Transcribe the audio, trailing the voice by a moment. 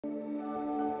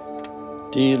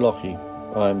Dear Lockie,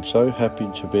 I am so happy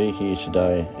to be here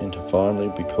today and to finally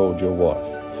be called your wife.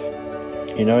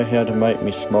 You know how to make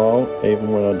me smile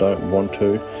even when I don't want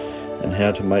to, and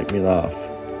how to make me laugh.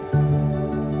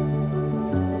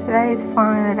 Today is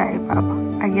finally the day,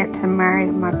 Bub. I get to marry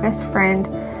my best friend.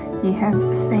 You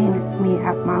have seen me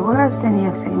at my worst and you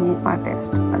have seen me at my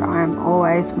best, but I am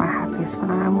always my happiest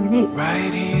when I am with you.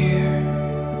 Right here,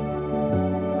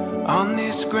 on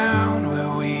this ground where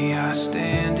we are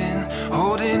standing,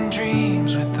 holding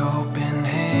dreams with open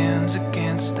hands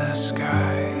against the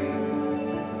sky.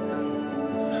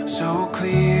 So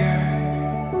clear,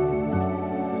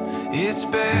 it's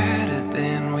better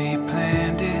than we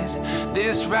planned it.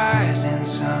 This rising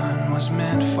sun was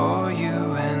meant for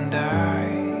you and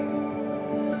I.